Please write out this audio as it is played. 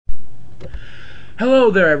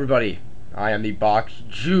Hello there, everybody. I am the Box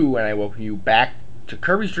Jew, and I welcome you back to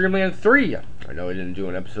Kirby's Dreamland 3. I know I didn't do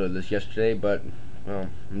an episode of this yesterday, but, well,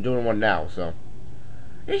 I'm doing one now, so.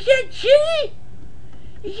 Is that chili?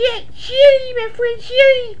 Is that chili, my friend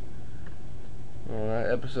chili? Well,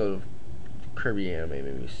 that episode of Kirby anime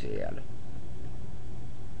made me sad.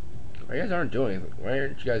 You guys aren't doing anything. Why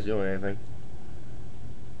aren't you guys doing anything?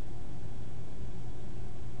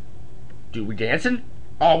 Dude, we dancing?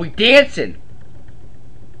 Oh, we dancing!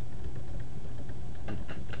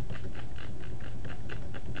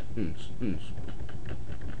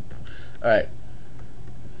 Alright.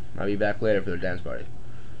 I'll be back later for the dance party.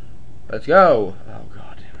 Let's go! Oh,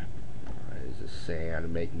 god damn it. Why is this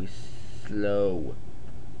sand make me slow?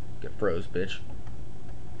 Get froze, bitch.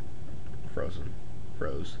 Frozen.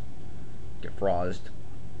 Froze. Get frozed.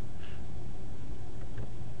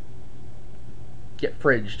 Get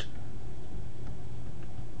fridged.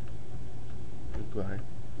 Goodbye.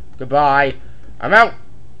 Goodbye! I'm out!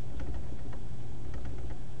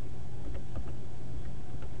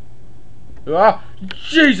 Ah!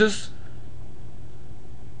 Jesus!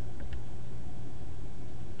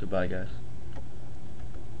 Goodbye, guys.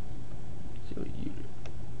 See what you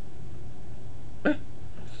do.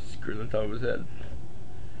 Screw on top of his head.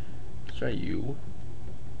 Let's try you.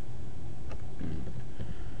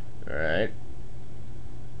 Alright.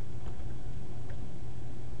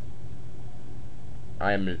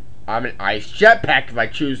 I'm an ice jetpack if I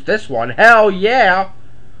choose this one. Hell yeah!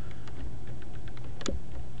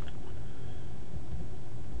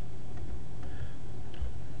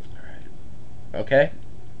 Okay,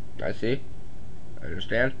 I see. I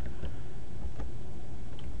understand.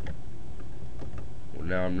 Well,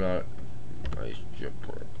 now I'm not nice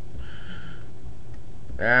jetpack.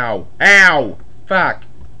 Ow! Ow! Fuck!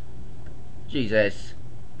 Jesus!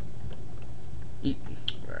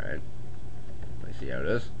 Alright. I see how it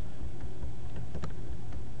is.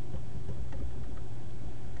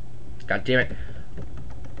 God damn it!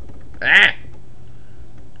 Ah!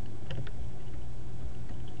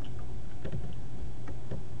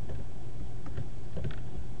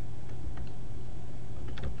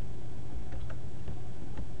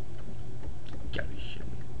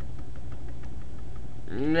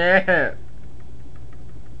 Nah.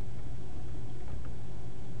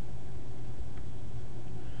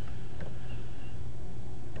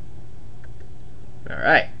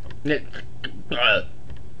 Alright.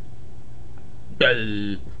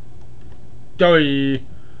 Doy.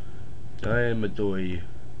 I'm a doy.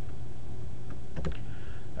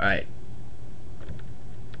 Alright.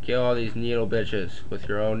 Kill all these needle bitches with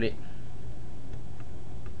your own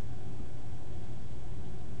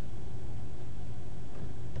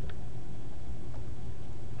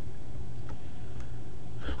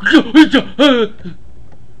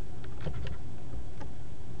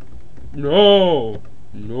No,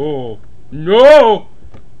 no, no,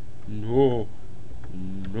 no,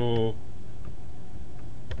 no,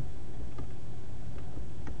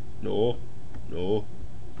 no, no,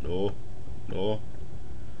 no, no.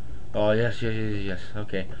 Oh yes, yes, yes, yes.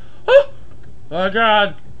 Okay. Oh, oh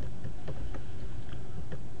God.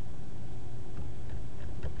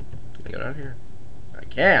 Can I get out of here? I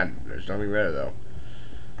can. There's nothing better though.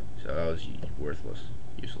 So that was worthless,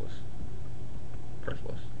 useless,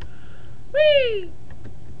 worthless. Whee!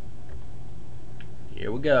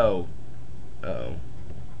 Here we go. Uh-oh.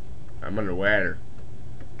 I'm underwater.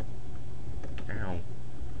 Ow.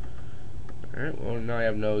 Alright, well now I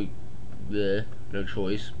have no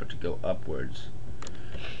choice but to go upwards.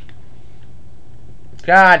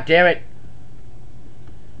 God damn it!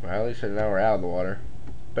 Well, at least now we're out of the water.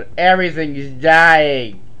 But everything is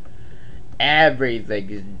dying! Everything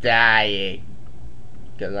is dying!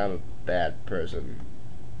 Because I'm a bad person.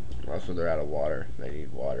 Also, they're out of water. They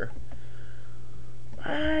need water.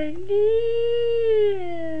 I need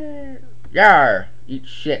it. Yar! Eat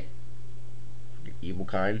shit. You evil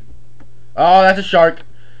kind. Oh, that's a shark.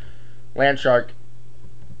 Land shark.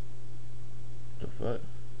 The fuck?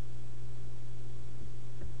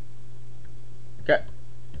 Okay.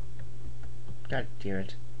 God damn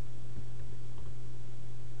it.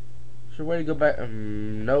 Is there a way to go back?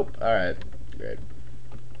 Nope. Alright. Good.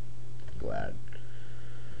 Glad.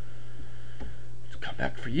 Come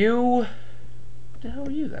back for you. What the hell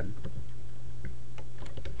are you then?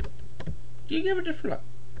 Do you give a different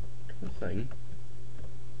thing?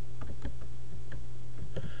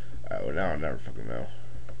 Alright, well now I'll never fucking know.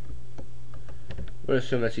 I would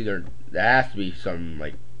assume that's either, that has to be some,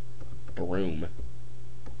 like, broom.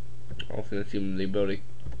 I don't think that's even the ability.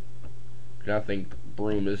 I don't think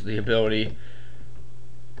broom is the ability.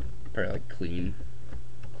 Probably like clean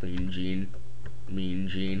Clean Gene. Mean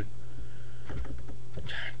Gene.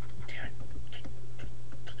 God damn it.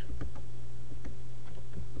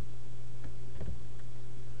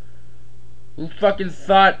 Who fucking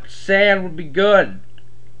thought sand would be good?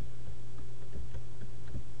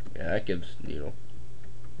 Yeah, that gives needle.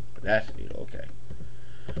 That's needle, okay.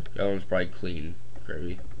 The other one's probably clean,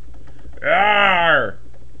 Kirby. Arrgh!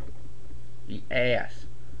 The ass.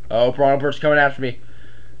 Oh, Piranha Bird's coming after me.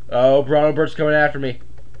 Oh, Piranha Bird's coming after me.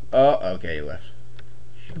 Oh, okay, he left.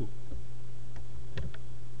 Phew.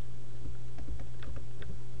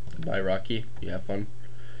 Bye, Rocky. You have fun.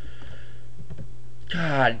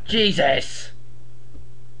 God, Jesus!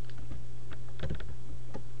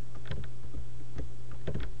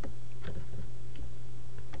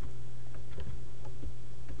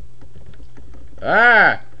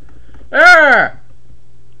 Ah! Ah!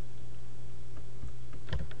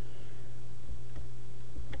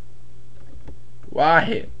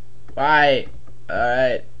 Why? Why?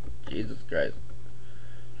 Alright. Jesus Christ.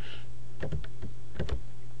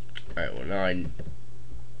 Alright, well now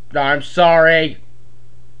No, I'm sorry!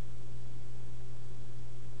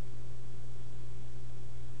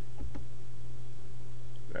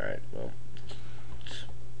 Alright, well. It's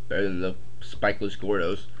better than the spikeless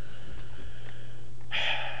Gordos.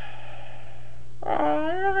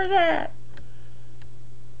 Oh, look at that!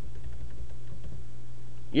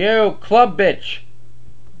 You, club bitch!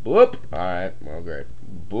 Boop! Alright, well, great.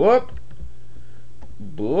 Boop!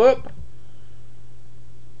 Boop!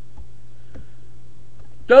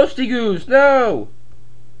 Ghosty Goose, no!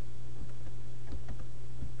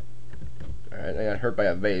 Alright, I got hurt by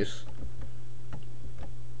a vase.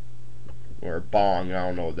 Or a bong, I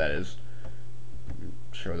don't know what that is. I'm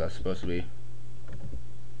sure what that's supposed to be.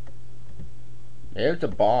 Maybe it's a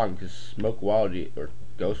bong, because smoke wildy or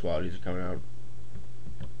ghost wildies are coming out.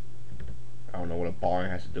 I don't know what a bong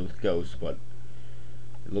has to do with ghosts, but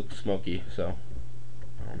it looks smoky, so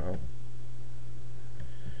I don't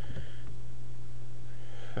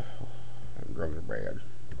know. Drugs are bad.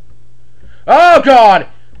 Oh God!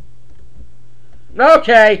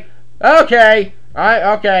 Okay, okay,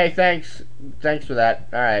 okay. Thanks for that.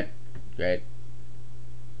 All right, great.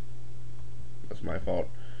 That's my fault.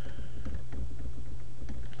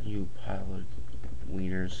 You pile of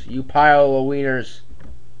wieners. You pile of wieners.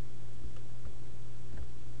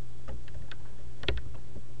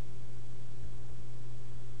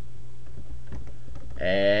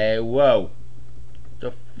 Hey, whoa.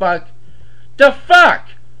 The fuck? The fuck?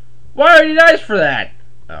 Why are you nice for that?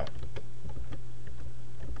 Oh.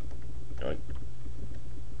 God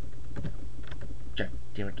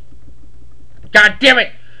damn it. God damn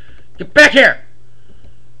it! Get back here!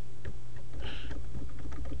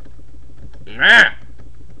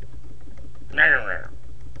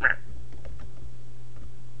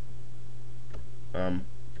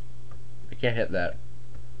 I can't hit that.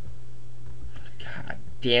 God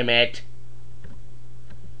damn it.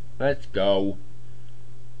 Let's go.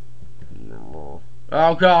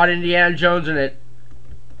 Oh God, Indiana Jones in it.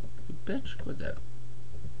 You bitch, what's that?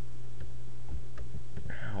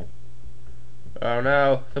 Ow. Oh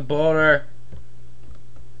no, the boulder.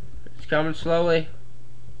 It's coming slowly.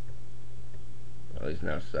 At least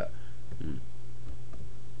now it's up.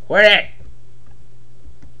 Quit it!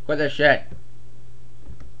 Quit this shit.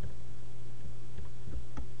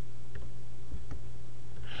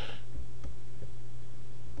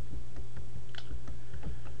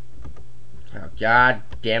 Oh, God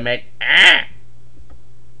damn it. Ah!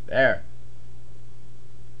 There.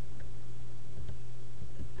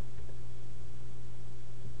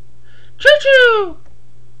 Choo-choo!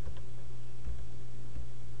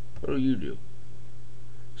 What do you do?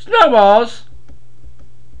 Snowballs!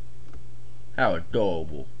 How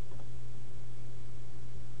adorable.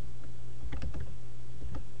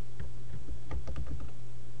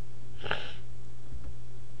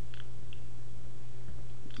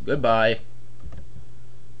 Goodbye.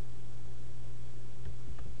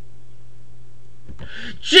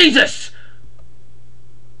 Jesus!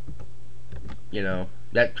 You know,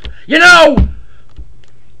 that... You know!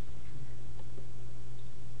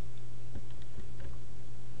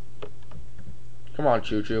 Come on,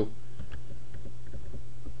 Choo-Choo.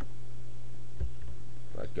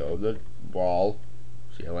 Let go of the wall.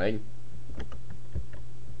 Ceiling.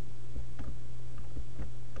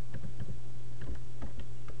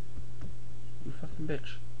 You fucking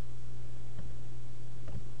bitch.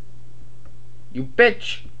 You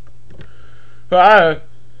bitch! Ah!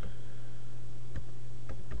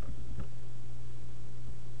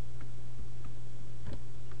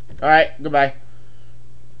 Alright, goodbye.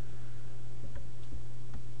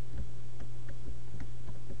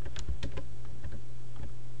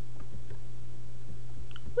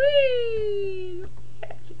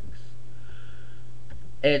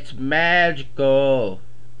 It's magical.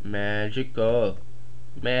 Magical.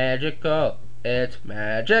 Magical. It's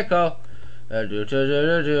magical. A do do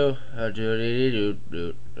do do a do do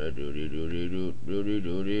do a do do do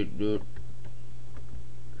do do do.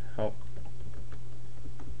 Help.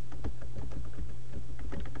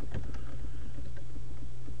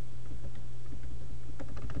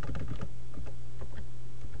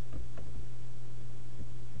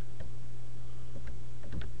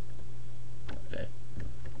 Okay.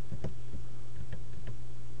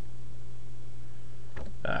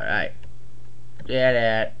 Alright. Yeah,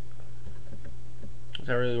 that. Is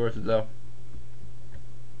that really worth it though?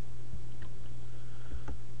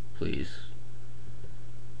 Please.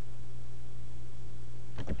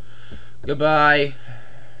 Goodbye.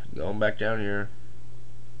 Going back down here.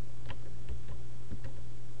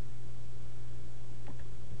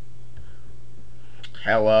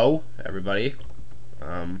 Hello, everybody.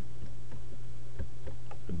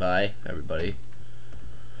 Goodbye, everybody.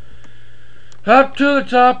 Up to the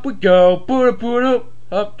top we go, boot boot up.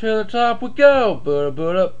 Up to the top we go, boot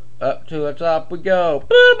boot up. Up to the top we go,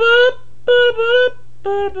 boot boop, boot boop,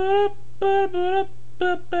 boot boop, boot boop,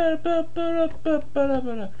 boot boop, boot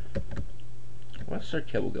boop. What's Sir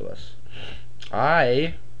Kibble give us?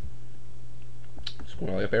 I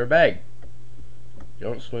swing like a paper bag. You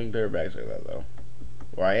don't swing paper bags like that though.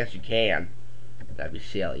 Or I guess you can. That'd be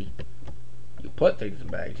silly. You put things in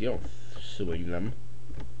bags. You don't swing them.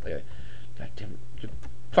 Like, God damn it!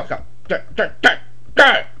 Fuck up!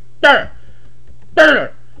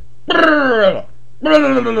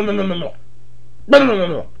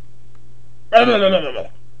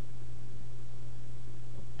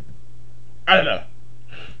 I don't know.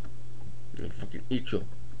 I fucking eat you.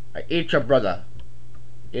 I eat your brother.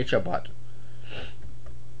 Eat your butt.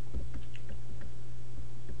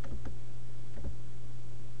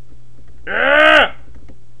 Ah!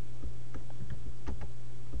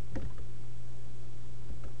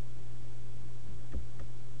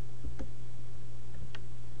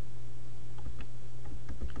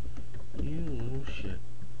 You little shit.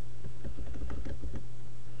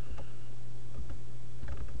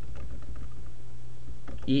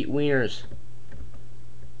 Eat wieners.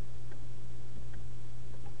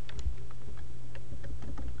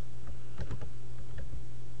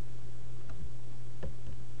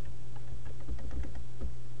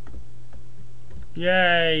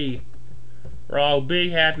 Yay! We're all a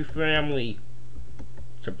big happy family.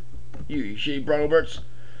 You shitty Roberts.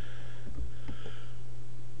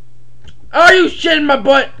 Are you shitting my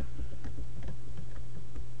butt?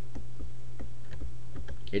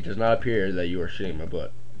 It does not appear that you are shitting my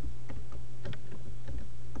butt.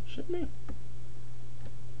 Shit me.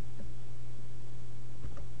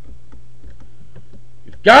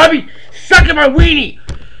 You've gotta be sucking my weenie!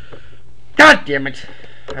 God damn it!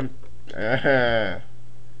 I'm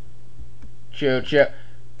Chill. Get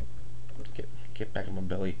back in my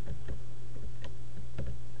belly.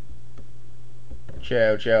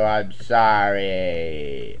 Chill. I'm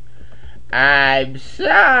sorry. I'm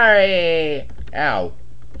sorry. Ow.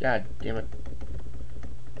 God damn it.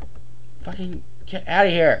 Fucking get out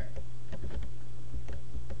of here.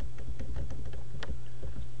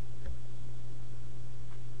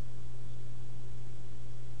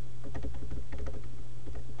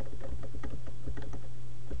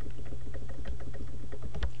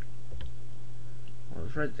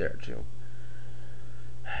 Right there too.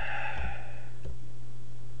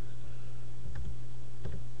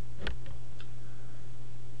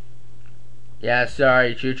 Yeah,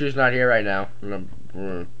 sorry, Choo Choo's not here right now.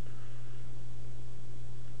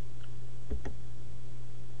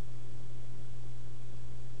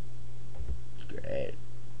 Great.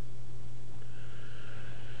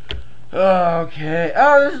 Okay.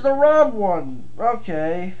 Oh, this is the R.O.B one.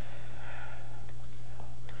 Okay.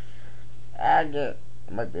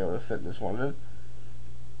 I might be able to fit this one in.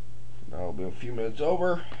 That'll be a few minutes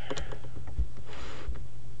over.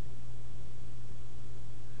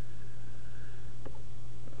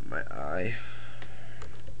 My eye.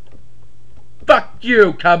 Fuck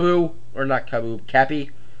you, Kaboo! Or not Kaboo,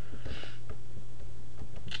 Cappy.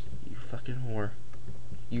 You fucking whore.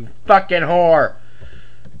 You fucking whore!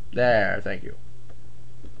 There, thank you.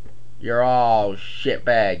 You're all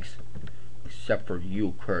shitbags. Except for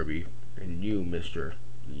you, Kirby. And you, Mr.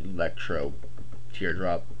 Electro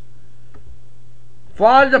Teardrop.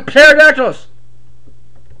 Fly the pterodactyls!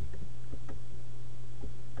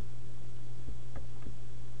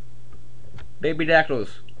 Baby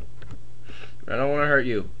dactyls. I don't want to hurt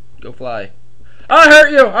you. Go fly. I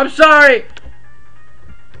hurt you! I'm sorry!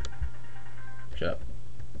 Shut up.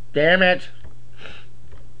 Damn it!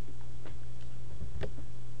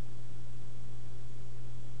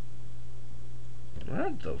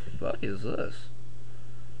 What the fuck is this?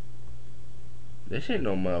 This ain't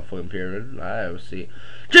no motherfucking pyramid. I ever see.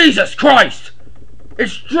 Jesus Christ!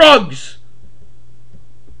 It's drugs!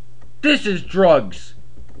 This is drugs!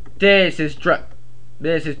 This is drug.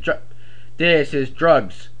 This is drug. This is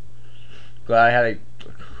drugs. Glad I had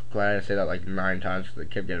to say that like 9 times because I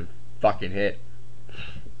kept getting fucking hit.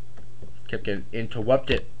 Kept getting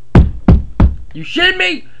interrupted. You shitting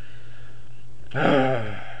me?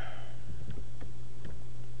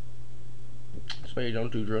 That's why you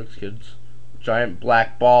don't do drugs, kids. Giant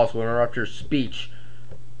black balls will interrupt your speech.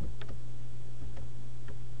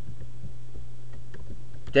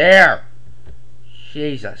 There!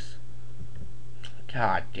 Jesus.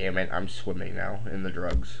 God damn it, I'm swimming now in the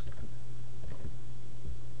drugs.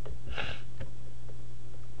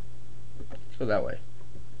 Let's go that way.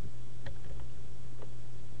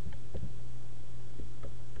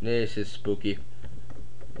 This is spooky.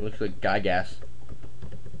 It looks like guy gas.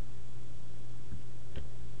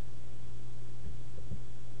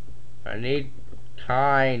 I need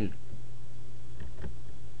kind.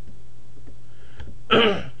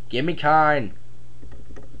 Give me kind.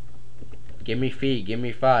 Give me feet. Give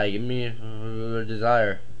me fi. Give me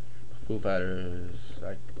desire. Foo fighters.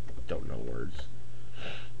 I don't know words.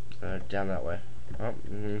 Down that way. Oh,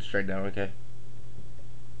 straight down. Okay.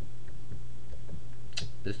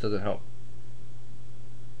 This doesn't help.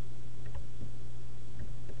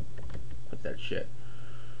 What's that shit?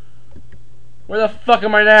 Where the fuck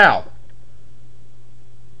am I now?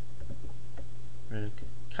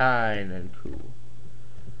 Kind and cool.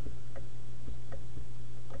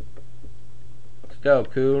 Let's go,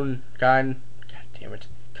 coon. Kind. God damn it.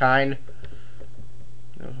 Kind.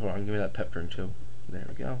 No, hold on, give me that pep drink too. There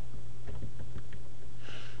we go.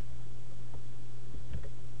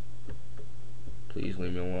 Please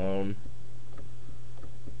leave me alone.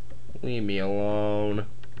 Leave me alone.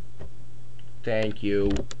 Thank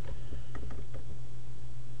you.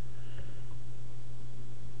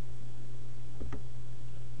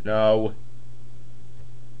 No.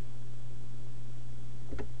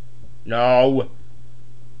 No.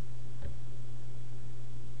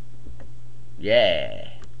 Yeah.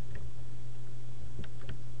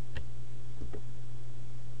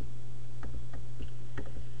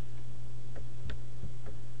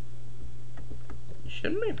 You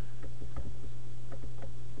shouldn't be.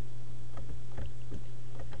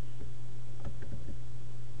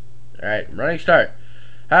 Alright, running start.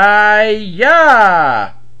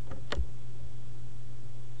 Hi-ya!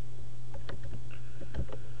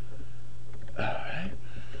 Alright.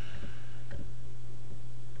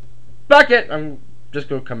 Fuck it! I'm just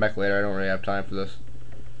gonna come back later. I don't really have time for this.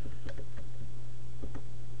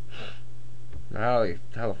 How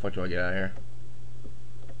the fuck do I get out of here?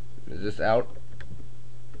 Is this out?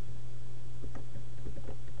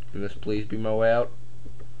 Can this please be my way out?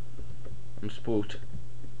 I'm spooked.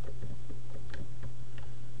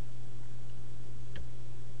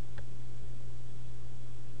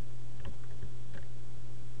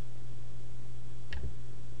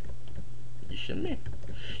 You shitting me?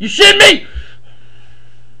 You shitting me?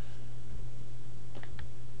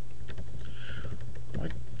 My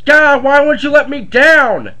God, why won't you let me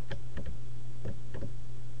down?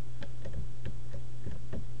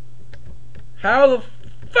 How the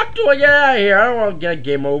fuck do I get out of here? I don't want to get a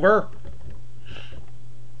game over.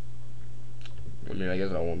 I mean, I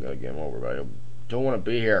guess I won't get a game over, but I don't want to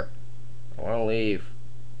be here. I want to leave.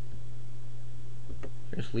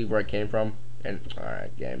 Just leave where I came from. And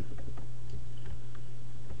alright, game.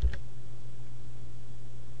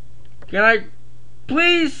 Can I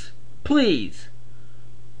please, please?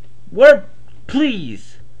 Where,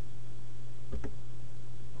 please?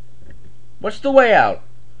 What's the way out?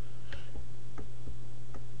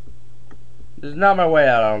 This is not my way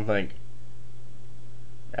out, I don't think.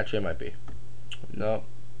 Actually, it might be. Nope.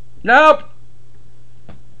 Nope!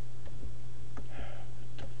 What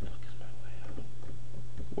the fuck is my way out?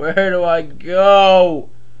 Where do I go?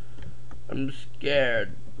 I'm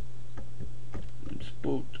scared. I'm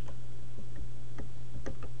spooked.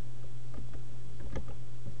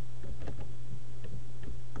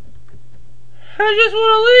 I just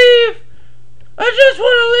want to leave! I just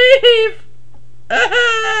want to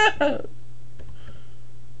leave!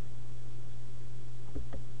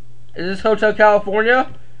 Is this Hotel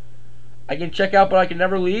California? I can check out, but I can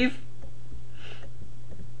never leave?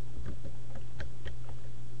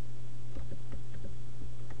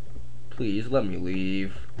 Please, let me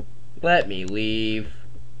leave. Let me leave.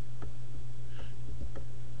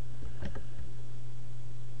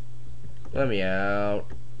 Let me out.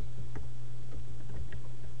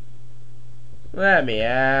 Let me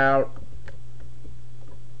out.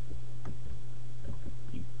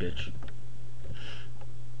 bitch.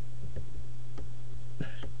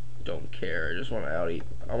 Don't care. I just want an Audi.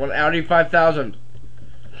 I want an Audi 5000.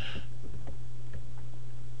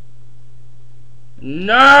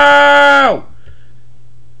 No!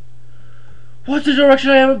 What's the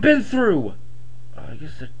direction I haven't been through? Oh, I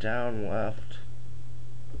guess they're down left.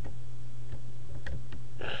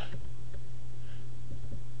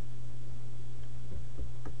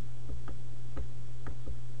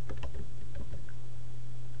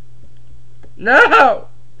 No!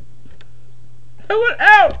 I want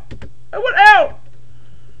out! I want out!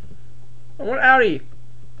 I want Audi.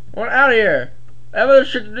 I want out of here. I have other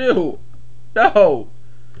shit to do. No!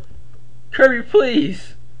 Kirby,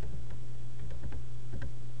 please!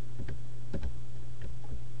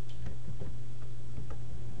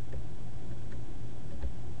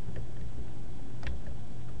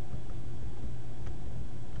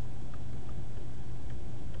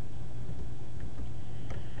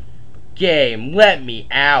 Game, let me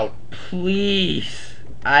out, please.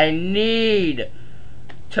 I need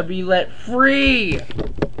to be let free.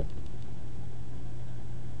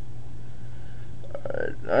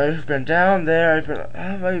 I've been down there.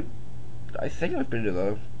 I've been. I think I've been to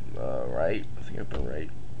the right. I think I've been right.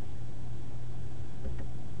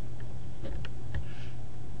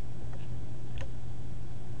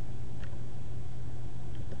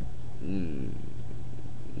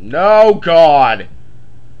 No, God.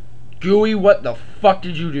 Gooey, what the fuck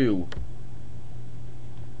did you do?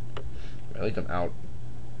 At least I'm out.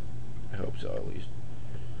 I hope so, at least.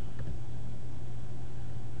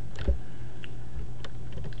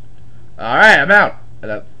 Alright, I'm out of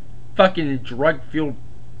that fucking drug-fueled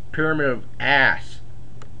pyramid of ass.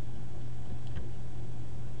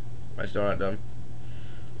 Am I still not done?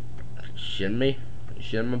 Shitting me? Are you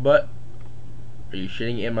shitting in my butt? Are you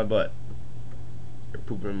shitting in my butt? You're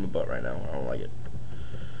pooping in my butt right now. I don't like it.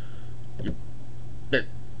 You bit.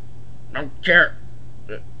 Don't care.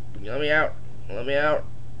 Let me out. Let me out.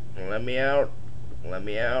 Let me out. Let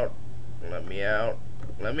me out. Let me out.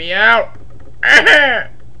 Let me out.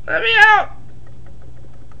 Let me out.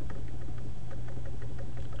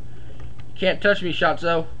 You can't touch me,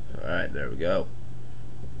 Shotzo. Alright, there we go.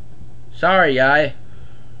 Sorry, guy.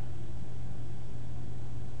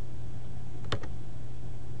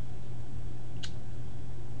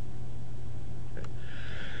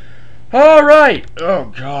 Alright.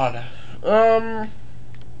 Oh, God.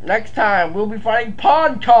 Next time, we'll be fighting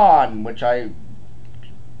PodCon, which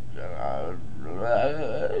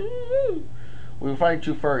we'll be fighting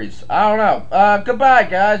two furries. I don't know. Goodbye,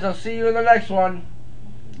 guys. I'll see you in the next one.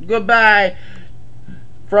 Goodbye.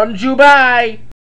 From Dubai.